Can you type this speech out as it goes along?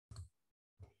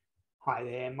Hi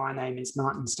there, my name is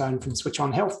Martin Stone from Switch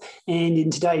On Health, and in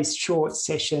today's short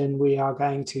session we are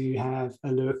going to have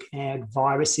a look at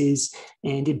viruses,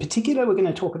 and in particular we're going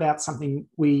to talk about something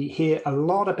we hear a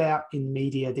lot about in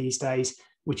media these days,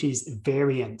 which is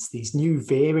variants, these new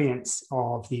variants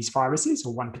of these viruses,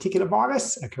 or one particular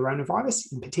virus, a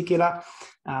coronavirus in particular.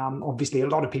 Obviously, a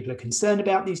lot of people are concerned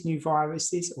about these new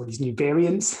viruses, or these new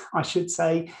variants, I should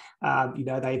say.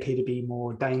 They appear to be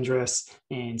more dangerous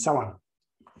and so on.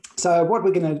 So what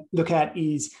we're going to look at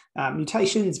is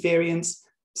mutations, variants,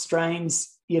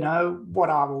 strains. What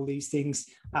are all these things?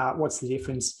 What's the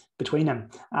difference between them?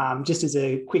 Just as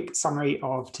a quick summary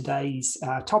of today's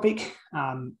topic,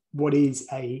 what is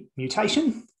a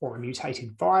mutation or a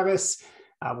mutated virus?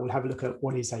 We'll have a look at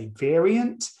what is a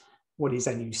variant, what is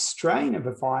a new strain of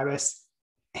a virus,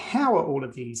 how are all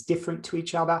of these different to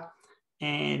each other,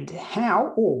 and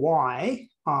how or why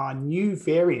are new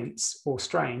variants or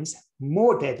strains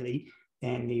more deadly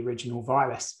than the original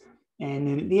virus. And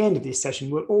then at the end of this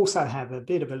session, we'll also have a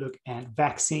bit of a look at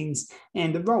vaccines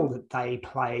and the role that they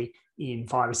play in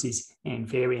viruses and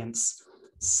variants.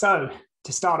 So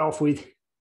to start off with,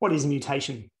 what is a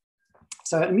mutation?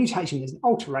 So a mutation is an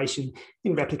alteration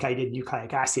in replicated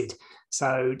nucleic acid.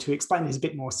 So to explain this a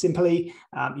bit more simply,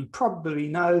 you probably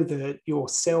know that your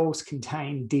cells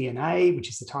contain DNA, which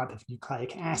is a type of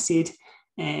nucleic acid,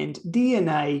 and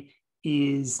DNA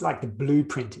is like the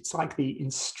blueprint. It's like the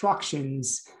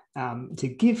instructions to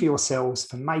give your cells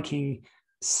for making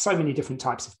so many different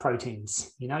types of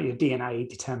proteins. Your DNA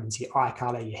determines your eye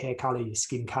color, your hair color, your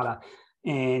skin color,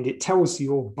 and it tells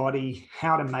your body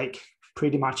how to make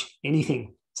pretty much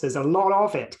anything. So there's a lot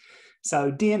of it.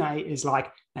 So DNA is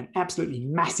like an absolutely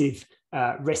massive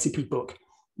recipe book.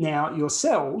 Now, your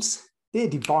cells, they're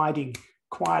dividing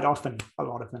quite often, a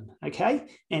lot of them, okay?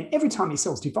 And every time your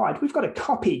cells divide, we've got to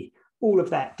copy all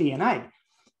of that DNA.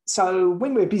 So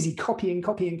when we're busy copying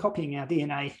our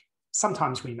DNA,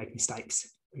 sometimes we make mistakes.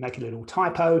 We make a little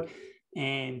typo,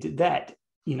 and that,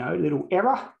 little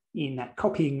error in that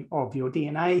copying of your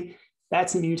DNA,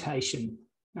 that's a mutation.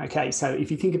 Okay, so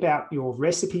if you think about your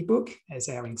recipe book as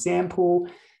our example,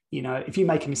 if you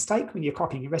make a mistake when you're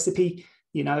copying a recipe,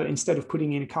 instead of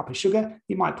putting in a cup of sugar,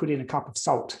 you might put in a cup of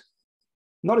salt.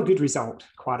 Not a good result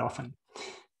quite often.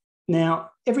 Now,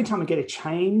 every time we get a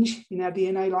change in our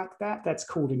DNA like that, that's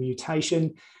called a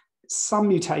mutation. Some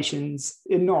mutations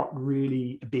are not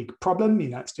really a big problem.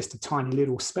 It's just a tiny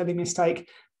little spelling mistake.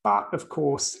 But of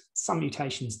course, some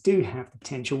mutations do have the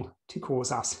potential to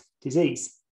cause us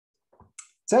disease.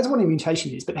 So that's what a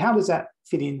mutation is. But how does that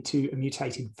fit into a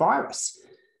mutated virus?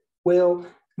 Well,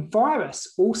 a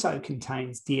virus also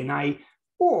contains DNA,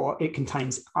 or it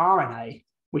contains RNA,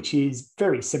 which is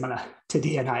very similar to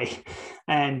DNA.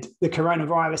 And the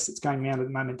coronavirus that's going around at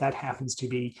the moment, that happens to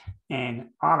be an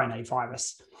RNA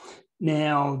virus.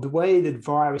 Now, the way that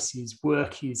viruses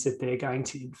work is that they're going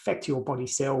to infect your body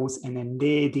cells, and then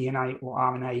their DNA or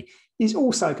RNA is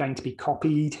also going to be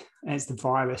copied as the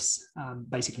virus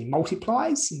basically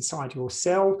multiplies inside your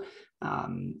cell.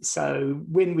 So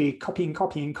when we're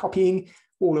copying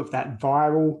all of that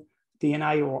viral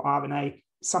DNA or RNA,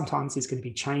 sometimes there's going to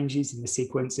be changes in the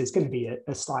sequence. There's going to be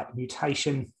a slight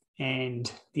mutation,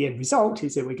 and the end result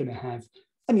is that we're going to have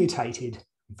a mutated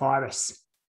virus.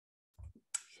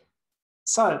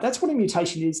 So that's what a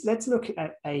mutation is. Let's look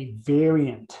at a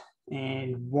variant,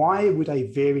 and why would a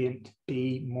variant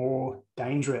be more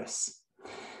dangerous?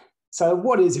 So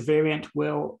what is a variant?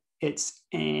 Well, it's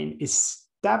an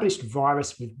established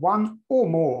virus with one or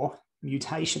more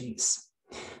mutations.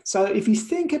 So if you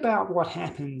think about what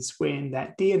happens when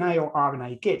that DNA or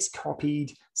RNA gets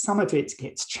copied, some of it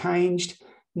gets changed.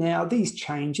 Now, these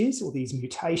changes or these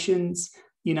mutations,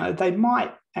 they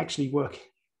might actually work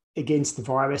against the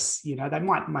virus. They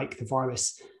might make the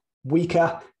virus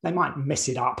weaker. They might mess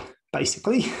it up,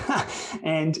 basically.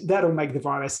 And that'll make the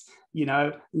virus,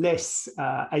 less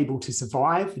able to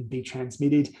survive and be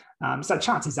transmitted. So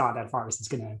chances are that virus is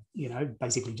going to,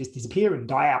 basically just disappear and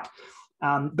die out.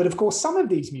 But of course, some of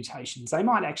these mutations, they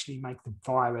might actually make the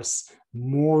virus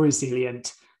more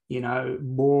resilient,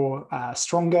 more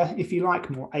stronger, if you like,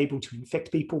 more able to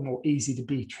infect people, more easy to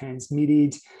be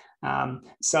transmitted.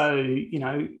 So,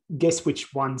 guess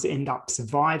which ones end up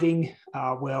surviving?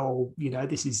 Well,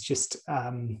 this is just,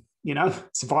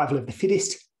 survival of the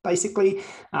fittest, basically.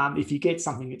 If you get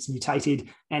something that's mutated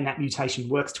and that mutation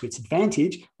works to its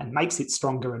advantage and makes it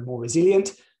stronger and more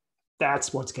resilient,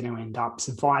 that's what's going to end up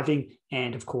surviving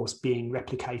and, of course, being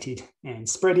replicated and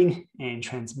spreading and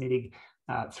transmitting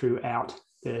throughout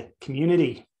the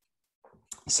community.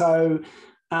 So,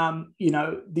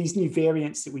 these new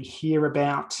variants that we hear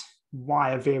about,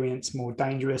 Why are variants more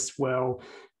dangerous? Well,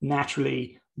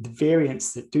 naturally, the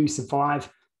variants that do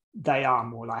survive, they are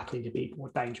more likely to be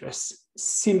more dangerous,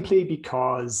 simply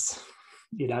because,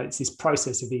 it's this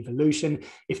process of evolution.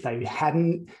 If they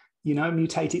hadn't,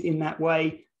 mutated in that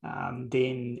way,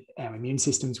 then our immune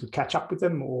systems would catch up with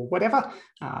them or whatever.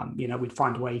 We'd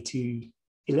find a way to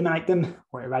eliminate them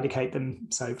or eradicate them.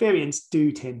 So variants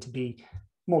do tend to be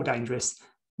more dangerous,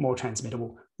 more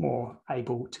transmittable, more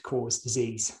able to cause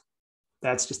disease.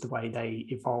 That's just the way they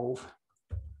evolve.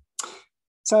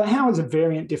 So how is a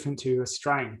variant different to a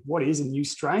strain? What is a new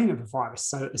strain of a virus?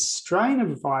 So a strain of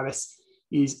a virus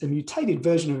is a mutated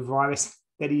version of a virus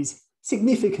that is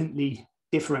significantly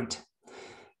different.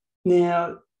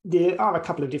 Now, there are a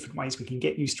couple of different ways we can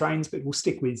get new strains, but we'll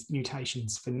stick with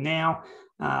mutations for now.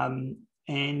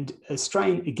 And a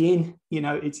strain, again,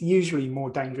 it's usually more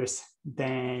dangerous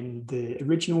than the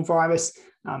original virus,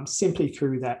 simply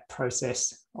through that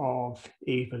process of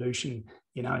evolution,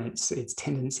 and its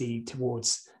tendency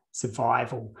towards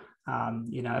survival,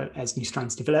 as new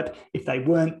strains develop. If they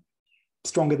weren't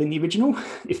stronger than the original,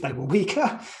 if they were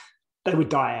weaker, they would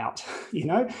die out,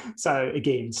 So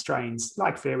again, strains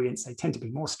like variants, they tend to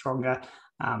be more stronger,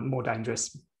 more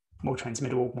dangerous, more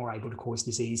transmittable, more able to cause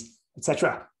disease,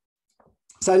 etc.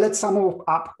 So let's sum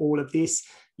up all of this.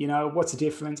 What's the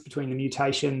difference between the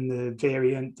mutation, the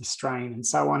variant, the strain, and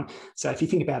so on? So if you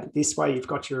think about it this way, you've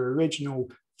got your original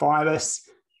virus.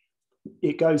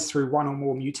 It goes through one or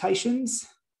more mutations,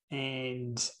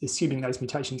 and assuming those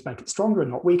mutations make it stronger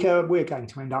and not weaker, we're going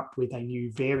to end up with a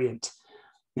new variant.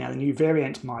 Now, the new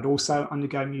variant might also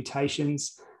undergo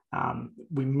mutations.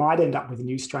 We might end up with a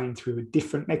new strain through a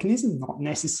different mechanism, not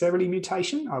necessarily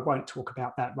mutation. I won't talk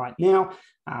about that right now.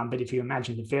 But if you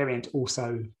imagine the variant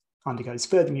also undergoes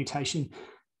further mutation,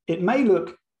 it may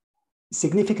look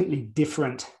significantly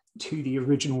different to the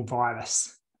original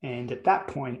virus. And at that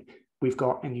point, we've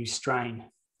got a new strain.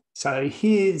 So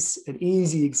here's an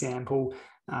easy example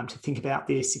to think about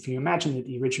this. If you imagine that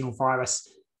the original virus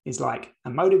is like a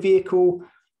motor vehicle,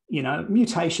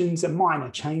 mutations are minor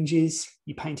changes.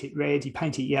 You paint it red, you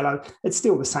paint it yellow, it's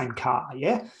still the same car,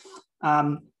 yeah?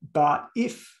 But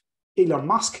if Elon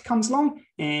Musk comes along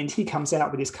and he comes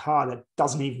out with this car that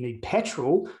doesn't even need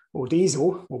petrol or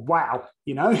diesel, well, wow,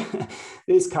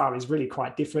 this car is really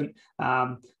quite different.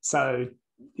 So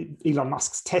Elon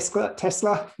Musk's Tesla,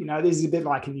 this is a bit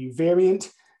like a new variant.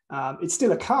 It's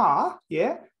still a car,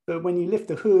 yeah? But when you lift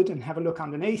the hood and have a look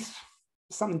underneath,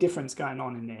 something different's going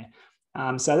on in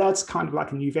there. So that's kind of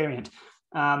like a new variant.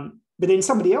 But then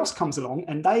somebody else comes along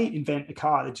and they invent a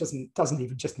car that doesn't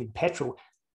even just need petrol.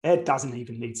 It doesn't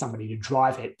even need somebody to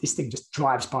drive it. This thing just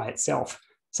drives by itself.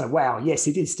 So, wow, yes,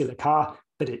 it is still a car,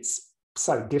 but it's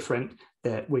so different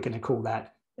that we're going to call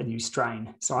that a new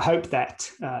strain. So I hope that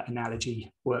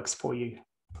analogy works for you.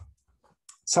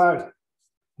 So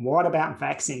what about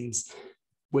vaccines?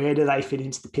 Where do they fit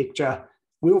into the picture?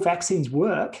 Will vaccines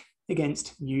work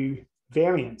against new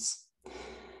variants?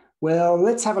 Well,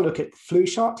 let's have a look at the flu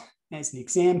shot as an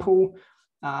example.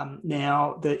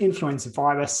 Now, the influenza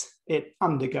virus, it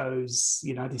undergoes,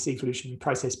 this evolutionary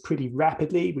process pretty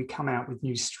rapidly. We come out with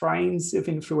new strains of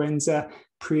influenza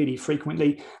pretty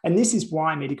frequently. And this is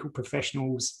why medical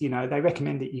professionals, they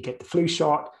recommend that you get the flu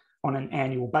shot on an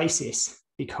annual basis,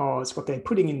 because what they're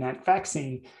putting in that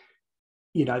vaccine,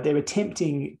 they're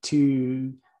attempting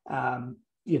to,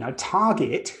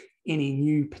 target any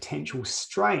new potential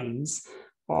strains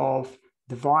of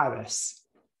the virus.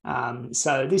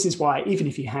 So this is why, even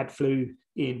if you had flu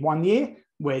in 1 year,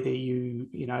 whether you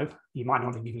might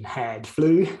not have even had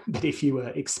flu, but if you were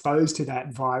exposed to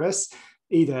that virus,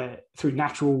 either through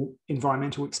natural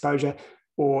environmental exposure,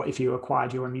 or if you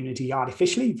acquired your immunity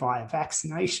artificially via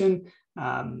vaccination,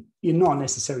 you're not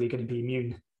necessarily going to be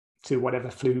immune to whatever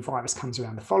flu virus comes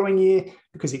around the following year,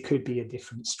 because it could be a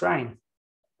different strain.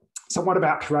 So what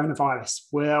about coronavirus?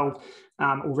 Well,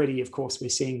 already, of course, we're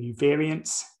seeing new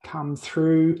variants come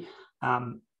through.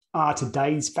 Are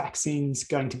today's vaccines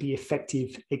going to be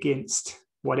effective against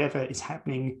whatever is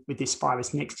happening with this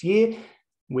virus next year?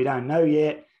 We don't know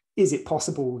yet. Is it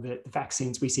possible that the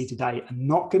vaccines we see today are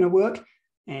not going to work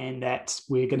and that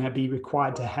we're going to be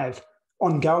required to have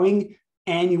ongoing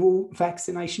annual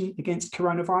vaccination against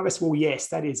coronavirus? Well, yes,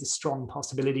 that is a strong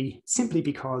possibility, simply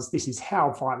because this is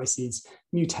how viruses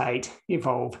mutate,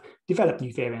 evolve, develop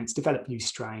new variants, develop new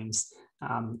strains.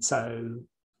 So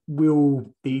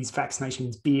will these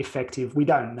vaccinations be effective? We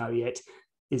don't know yet.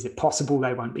 Is it possible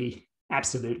they won't be?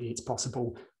 Absolutely, it's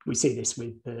possible. We see this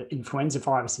with the influenza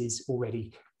viruses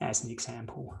already as an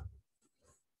example.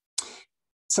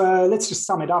 So let's just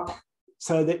sum it up.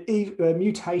 So the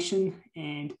mutation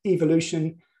and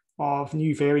evolution of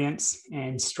new variants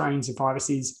and strains of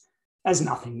viruses as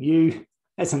nothing new,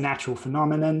 as a natural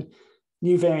phenomenon.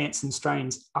 New variants and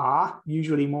strains are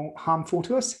usually more harmful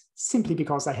to us simply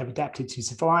because they have adapted to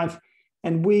survive,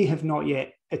 and we have not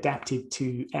yet adapted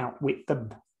to outwit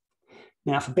them.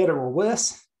 Now, for better or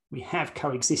worse, we have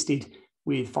coexisted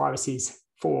with viruses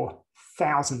for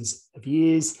thousands of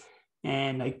years,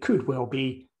 and they could well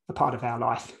be a part of our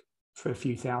life for a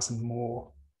few thousand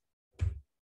more.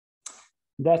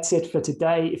 That's it for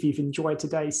today. If you've enjoyed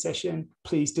today's session,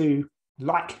 please do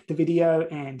like the video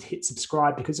and hit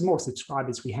subscribe, because the more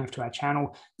subscribers we have to our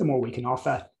channel, the more we can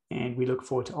offer, and we look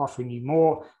forward to offering you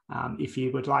more. If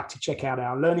you would like to check out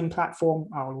our learning platform,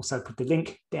 I'll also put the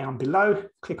link down below.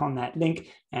 Click on that link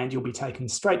and you'll be taken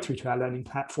straight through to our learning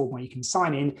platform where you can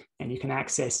sign in and you can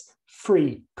access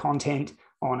free content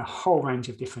on a whole range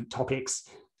of different topics.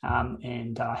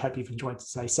 And I hope you've enjoyed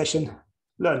today's session.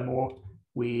 Learn more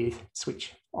with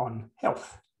Switch on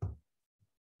Health.